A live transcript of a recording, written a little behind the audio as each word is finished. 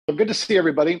good to see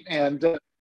everybody, and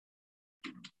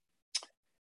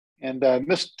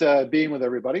missed being with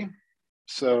everybody.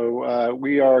 So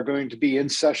we are going to be in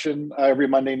session every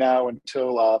Monday now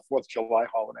until 4th of July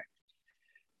holiday.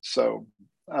 So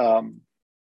let's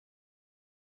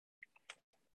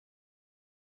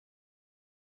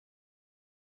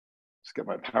get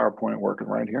my PowerPoint working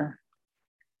right here.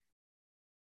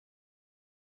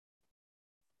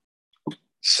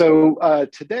 So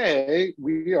today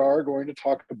we are going to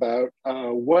talk about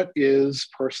what is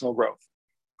personal growth.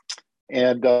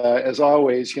 And as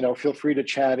always, feel free to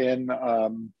chat in,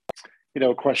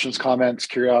 questions, comments,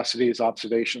 curiosities,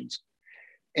 observations.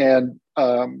 And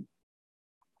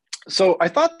so I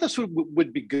thought this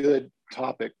would be good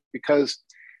topic because,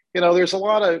 there's a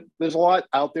lot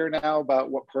out there now about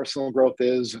what personal growth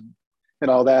is and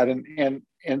all that.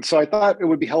 And so I thought it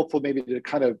would be helpful maybe to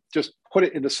kind of just put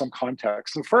it into some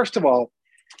context. And first of all,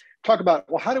 talk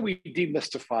about, well, how do we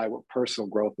demystify what personal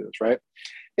growth is, right?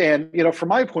 And, from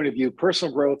my point of view,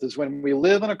 personal growth is when we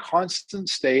live in a constant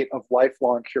state of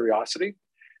lifelong curiosity,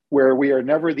 where we are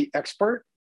never the expert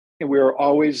and we are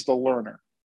always the learner.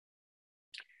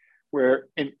 Where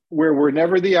we're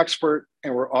never the expert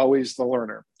and we're always the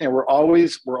learner. And we're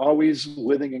always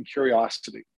living in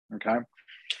curiosity, okay?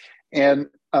 And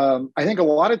I think a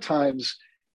lot of times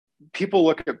people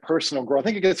look at personal growth, I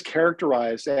think it gets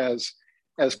characterized as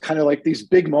kind of like these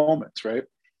big moments, right?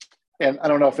 And I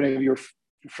don't know if any of you are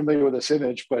familiar with this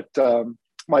image, but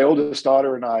my oldest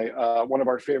daughter and I, one of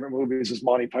our favorite movies is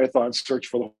Monty Python's Search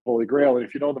for the Holy Grail. And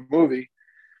if you know the movie,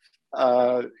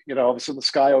 all of a sudden the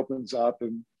sky opens up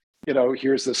and,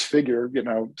 here's this figure,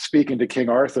 speaking to King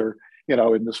Arthur,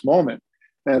 in this moment.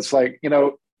 And it's like,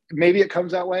 maybe it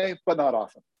comes that way, but not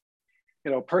often.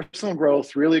 Personal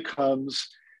growth really comes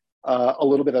a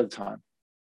little bit at a time.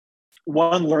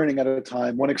 One learning at a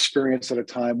time, one experience at a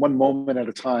time, one moment at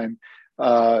a time,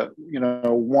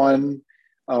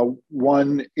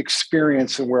 one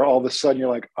experience and where all of a sudden you're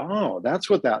like, oh,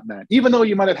 that's what that meant. Even though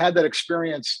you might have had that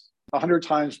experience 100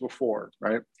 times before,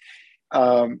 right?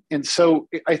 And so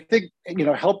I think,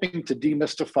 helping to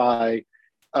demystify,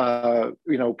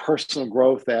 personal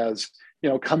growth as,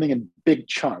 coming in big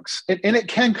chunks. And it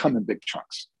can come in big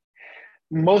chunks.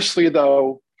 Mostly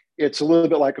though, it's a little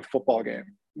bit like a football game,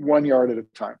 1 yard at a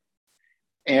time.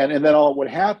 And then what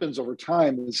happens over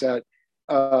time is that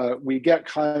we get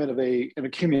kind of an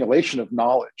accumulation of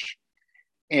knowledge.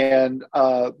 And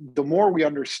the more we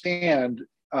understand,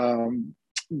 the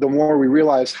more we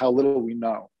realize how little we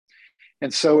know.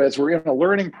 And so as we're in a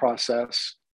learning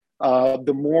process,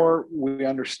 the more we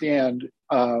understand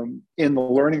in the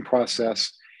learning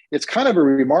process, it's kind of a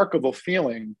remarkable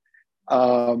feeling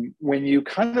when you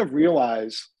kind of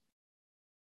realize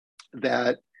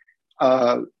that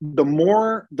the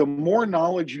more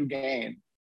knowledge you gain,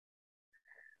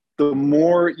 the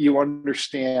more you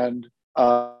understand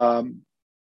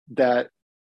that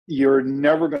you're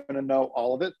never going to know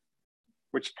all of it,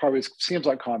 which probably seems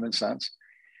like common sense.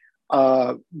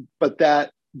 But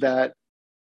that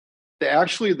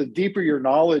actually, the deeper your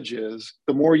knowledge is,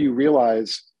 the more you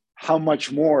realize how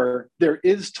much more there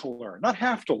is to learn. Not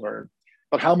have to learn,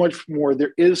 but how much more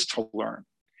there is to learn.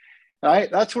 And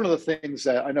that's one of the things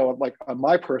that I know, like on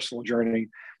my personal journey,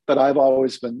 that I've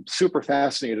always been super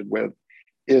fascinated with.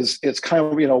 Is it's kind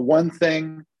of, one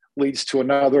thing leads to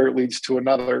another,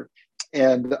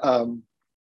 and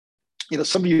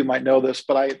some of you might know this,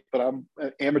 but I'm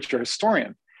an amateur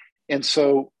historian. And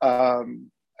so, I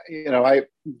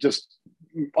just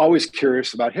always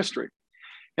curious about history.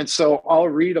 And so I'll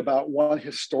read about one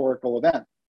historical event.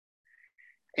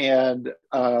 And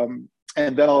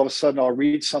then all of a sudden I'll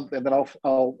read something, and then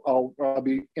I'll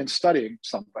be in studying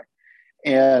something.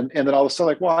 And then all of a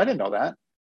sudden, like, well, I didn't know that.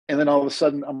 And then all of a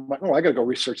sudden I'm like, oh, I got to go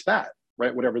research that,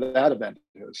 right? Whatever that event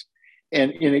is.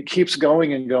 And it keeps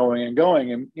going and going and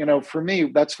going. And, for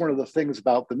me, that's one of the things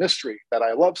about the mystery that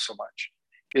I love so much,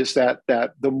 is that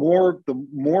the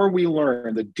more we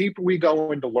learn, the deeper we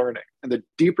go into learning and the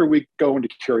deeper we go into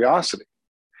curiosity,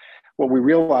 what we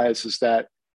realize is that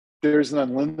there's an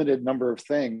unlimited number of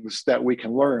things that we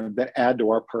can learn that add to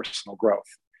our personal growth.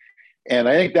 And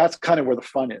I think that's kind of where the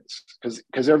fun is,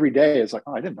 because every day is like,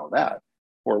 oh, I didn't know that.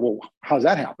 Or, well, how's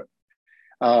that happen?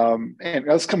 And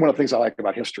that's kind of one of the things I like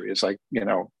about history is, like,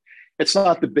 it's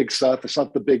not the big stuff. It's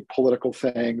not the big political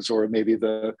things, or maybe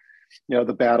the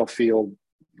battlefield,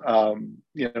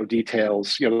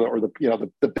 details, or the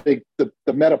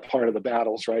meta part of the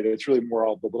battles, right? It's really more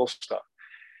all the little stuff.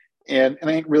 And I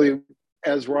think really,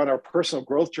 as we're on our personal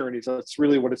growth journeys, that's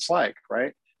really what it's like,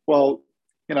 right? Well,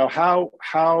 how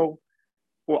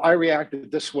well, I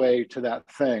reacted this way to that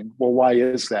thing. Well, why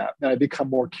is that? And I become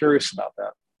more curious about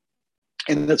that.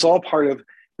 And it's all part of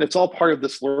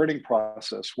this learning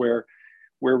process where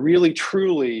we're really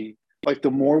truly like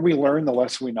the more we learn, the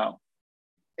less we know.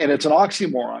 And it's an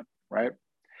oxymoron, right?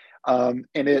 And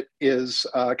it is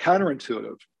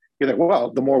counterintuitive. You think,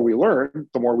 well, the more we learn,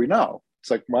 the more we know. It's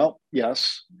like, well,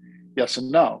 yes, yes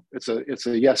and no. It's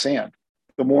a yes and.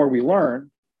 The more we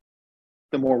learn,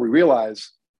 the more we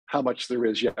realize how much there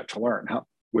is yet to learn,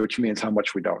 which means how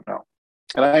much we don't know.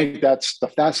 And I think that's the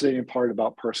fascinating part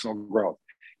about personal growth.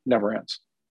 It never ends.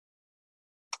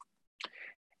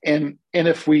 And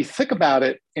if we think about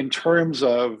it in terms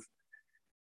of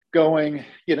going,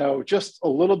 just a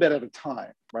little bit at a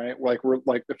time, right? Like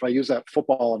if I use that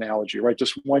football analogy, right?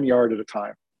 Just 1 yard at a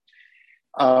time.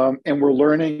 And we're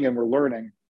learning and we're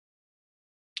learning.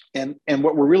 And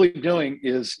what we're really doing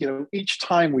is, each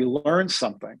time we learn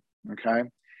something, okay,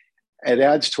 it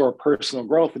adds to our personal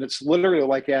growth. And it's literally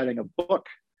like adding a book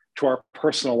to our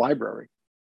personal library,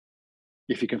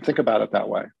 if you can think about it that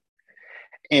way.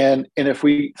 And if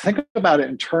we think about it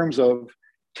in terms of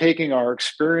taking our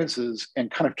experiences and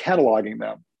kind of cataloging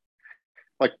them,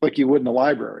 like you would in a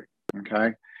library,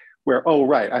 okay, where, oh,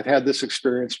 right, I've had this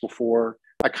experience before.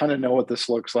 I kind of know what this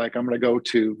looks like. I'm going to go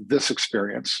to this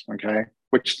experience, okay,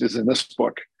 which is in this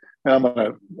book. And I'm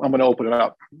going to open it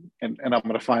up and I'm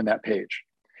going to find that page.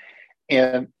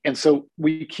 And so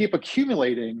we keep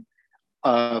accumulating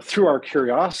through our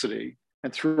curiosity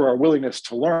and through our willingness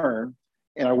to learn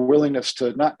and our willingness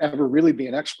to not ever really be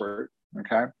an expert,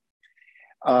 okay?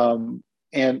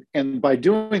 And by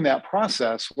doing that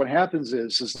process, what happens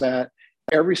is that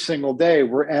every single day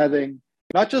we're adding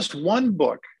not just one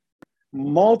book,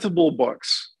 multiple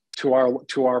books to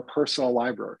our personal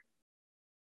library.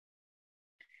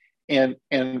 And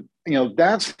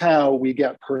that's how we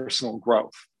get personal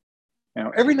growth.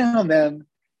 Every now and then,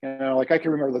 like I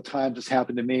can remember the time this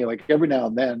happened to me, like every now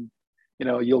and then,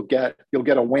 you'll get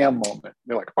a wham moment.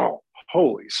 You're like, oh,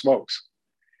 holy smokes,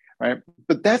 right?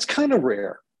 But that's kind of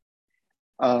rare.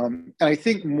 And I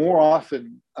think more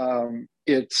often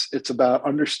it's about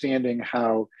understanding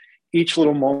how each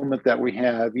little moment that we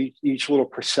have, each little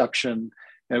perception,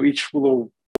 each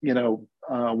little,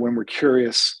 when we're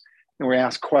curious and we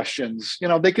ask questions,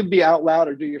 they can be out loud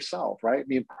or do yourself, right? I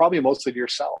mean, probably mostly to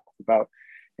yourself about,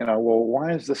 well,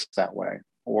 why is this that way?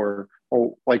 Or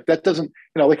like that doesn't,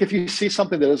 like if you see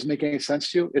something that doesn't make any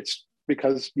sense to you, it's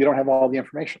because you don't have all the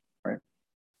information, right?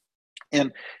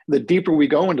 And the deeper we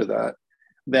go into that,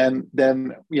 then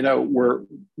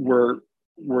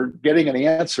we're getting an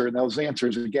answer, and those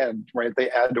answers again, right? They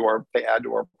add to our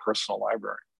personal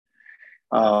library.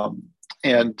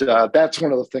 And that's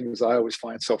one of the things I always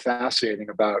find so fascinating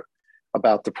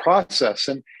about the process.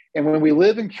 And when we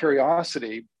live in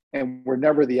curiosity and we're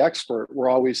never the expert, we're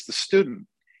always the student.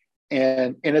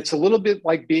 And it's a little bit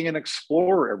like being an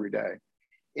explorer every day,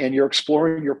 and you're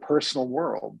exploring your personal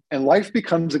world. And life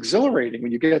becomes exhilarating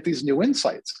when you get these new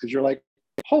insights, because you're like,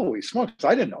 holy smokes,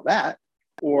 I didn't know that.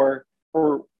 Or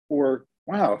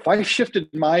wow, if I shifted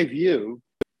my view,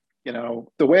 the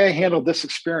way I handled this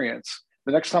experience,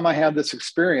 the next time I have this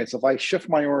experience, if I shift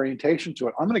my orientation to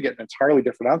it, I'm going to get an entirely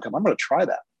different outcome. I'm going to try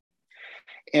that.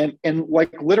 And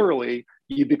like literally,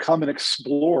 you become an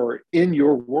explorer in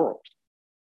your world,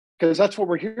 because that's what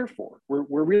we're here for.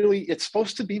 We're really, it's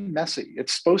supposed to be messy.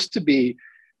 It's supposed to be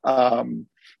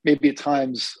maybe at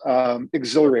times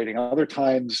exhilarating, other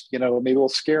times, maybe a little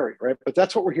scary, right? But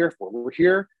that's what we're here for. We're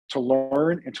here to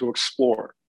learn and to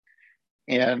explore.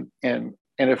 And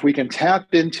if we can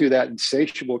tap into that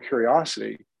insatiable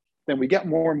curiosity, then we get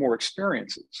more and more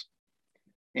experiences.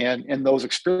 And those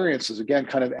experiences, again,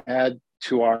 kind of add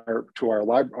to our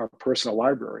personal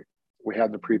library we had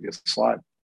in the previous slide.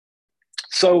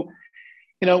 So,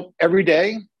 every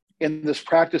day in this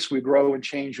practice, we grow and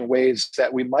change in ways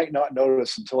that we might not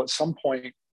notice until at some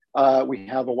point we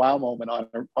have a wow moment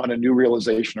on a new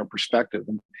realization or perspective.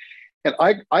 And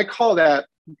I call that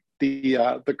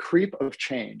the creep of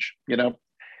change.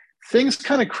 Things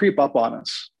kind of creep up on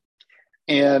us,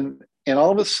 and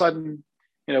all of a sudden,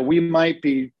 we might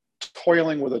be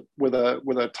toiling with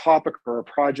a topic or a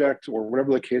project or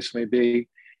whatever the case may be,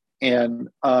 and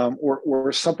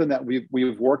or something that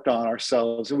we've worked on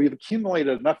ourselves, and we've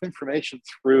accumulated enough information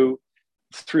through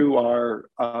our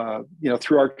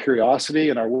through our curiosity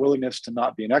and our willingness to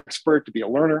not be an expert, to be a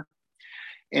learner,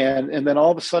 and then all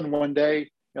of a sudden one day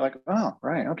you're like, oh,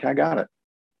 right, okay, I got it.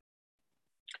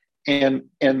 And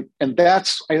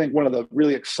that's, I think, one of the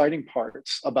really exciting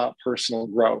parts about personal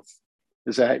growth,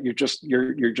 is that you're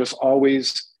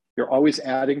always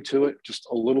adding to it just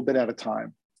a little bit at a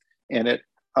time, and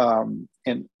and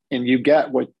you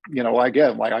get what,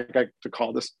 again, like I like to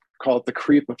call it the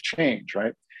creep of change,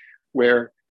 right?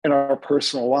 Where in our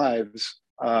personal lives,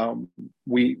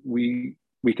 we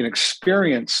can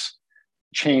experience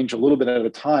change a little bit at a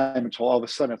time until all of a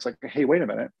sudden it's like, hey, wait a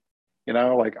minute,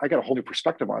 like I got a whole new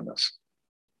perspective on this.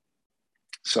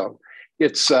 So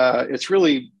it's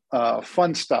really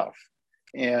fun stuff.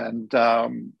 And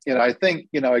I think,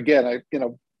 again,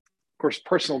 of course,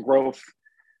 personal growth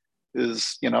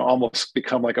is, almost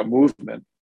become like a movement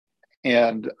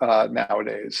and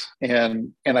nowadays.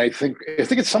 And I think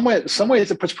in some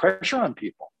ways it puts pressure on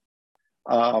people.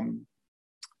 Where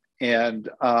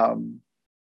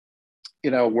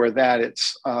that it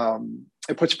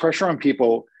puts pressure on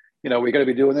people. We got to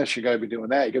be doing this, you got to be doing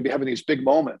that, you got to be having these big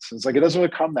moments. And it's like, it doesn't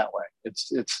really come that way.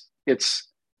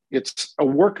 It's a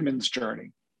workman's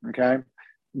journey. Okay.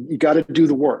 You got to do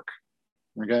the work.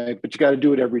 Okay. But you got to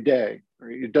do it every day.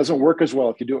 It doesn't work as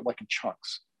well if you do it like in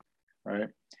chunks. Right.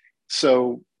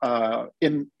 So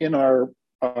in our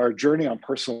journey on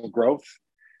personal growth,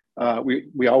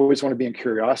 we always want to be in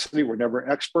curiosity. We're never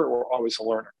an expert. We're always a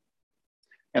learner.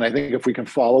 And I think if we can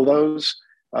follow those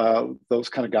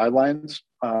kind of guidelines,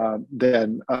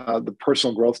 then the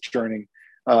personal growth journey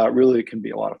really can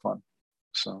be a lot of fun.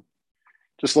 So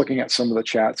just looking at some of the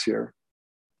chats here.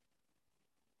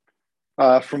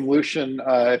 From Lucian,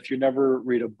 if you never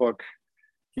read a book,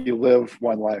 you live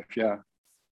one life. Yeah.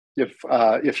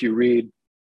 If you read,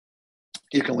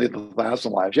 you can live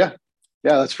 1,000 lives. Yeah.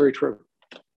 Yeah, that's very true.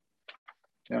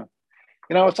 Yeah.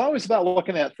 It's always about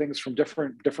looking at things from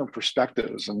different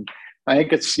perspectives. And I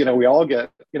think it's, we all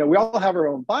have our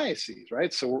own biases,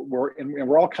 right? So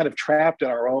we're all kind of trapped in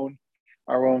our own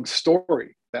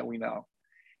story that we know.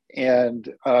 And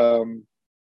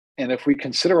if we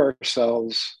consider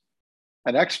ourselves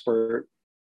an expert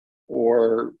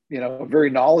or, very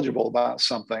knowledgeable about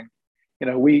something,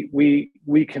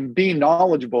 we can be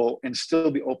knowledgeable and still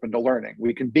be open to learning.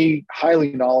 We can be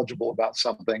highly knowledgeable about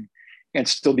something and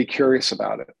still be curious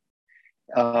about it.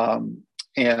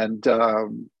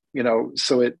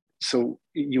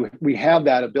 We have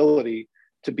that ability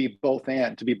to be both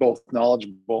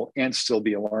knowledgeable and still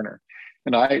be a learner.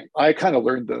 And I kind of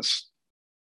learned this,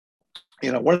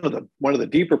 one of the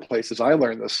deeper places I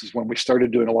learned this is when we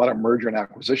started doing a lot of merger and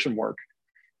acquisition work.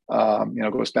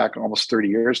 It goes back almost 30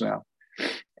 years now.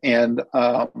 And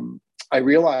I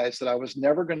realized that I was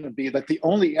never going to be that the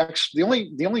only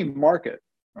market,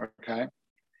 okay,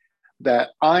 that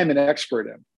I'm an expert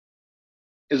in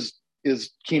is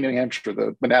Keene, New Hampshire,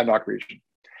 the Monadnock region.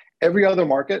 Every other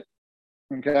market,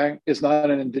 okay, is not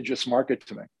an indigenous market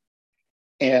to me.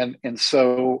 And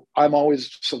so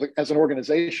as an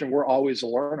organization, we're always a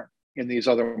learner in these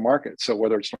other markets. So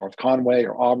whether it's North Conway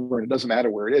or Auburn, it doesn't matter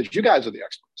where it is. You guys are the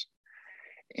experts.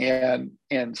 And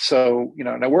so,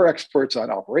 now we're experts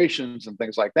on operations and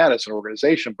things like that as an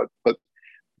organization, but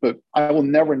I will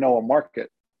never know a market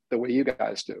the way you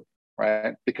guys do,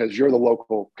 right? Because you're the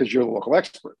local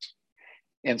experts.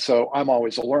 And so I'm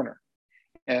always a learner.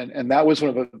 And that was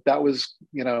when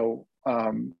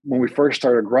we first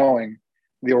started growing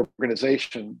the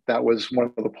organization, that was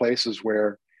one of the places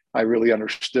where I really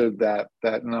understood that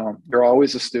no, you're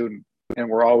always a student, and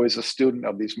we're always a student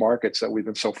of these markets that we've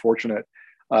been so fortunate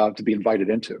to be invited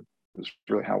into. Is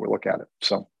really how we look at it.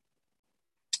 So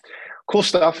cool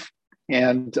stuff.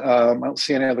 And I don't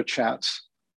see any other chats.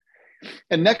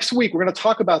 And next week, we're going to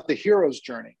talk about the hero's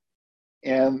journey.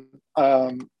 And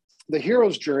the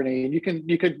hero's journey, and you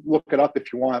could look it up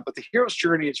if you want, but the hero's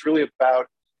journey is really about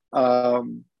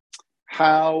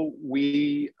how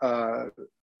we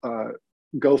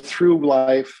go through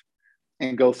life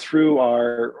and go through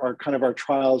our kind of our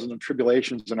trials and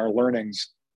tribulations and our learnings,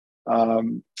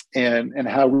 and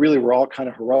how really we're all kind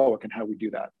of heroic in how we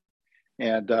do that.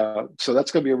 And so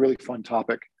that's going to be a really fun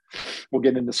topic. We'll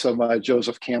get into some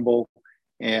Joseph Campbell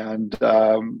and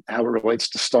how it relates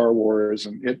to Star Wars,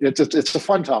 and it's a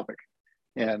fun topic.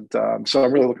 And so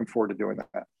I'm really looking forward to doing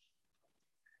that.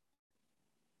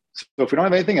 So if we don't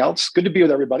have anything else, good to be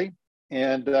with everybody,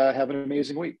 and have an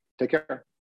amazing week. Take care.